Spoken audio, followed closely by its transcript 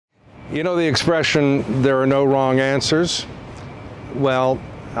You know the expression, there are no wrong answers? Well,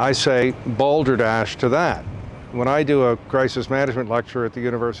 I say boulderdash to that. When I do a crisis management lecture at the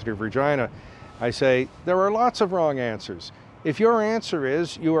University of Regina, I say there are lots of wrong answers. If your answer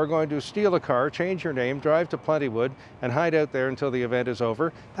is you are going to steal a car, change your name, drive to Plentywood, and hide out there until the event is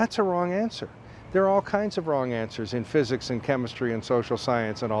over, that's a wrong answer. There are all kinds of wrong answers in physics and chemistry and social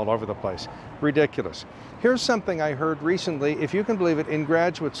science and all over the place. Ridiculous. Here's something I heard recently, if you can believe it, in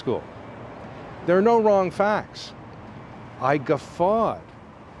graduate school. There are no wrong facts. I guffawed.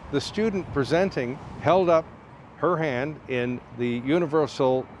 The student presenting held up her hand in the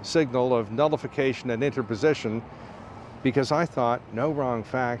universal signal of nullification and interposition because I thought no wrong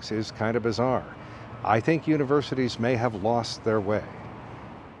facts is kind of bizarre. I think universities may have lost their way.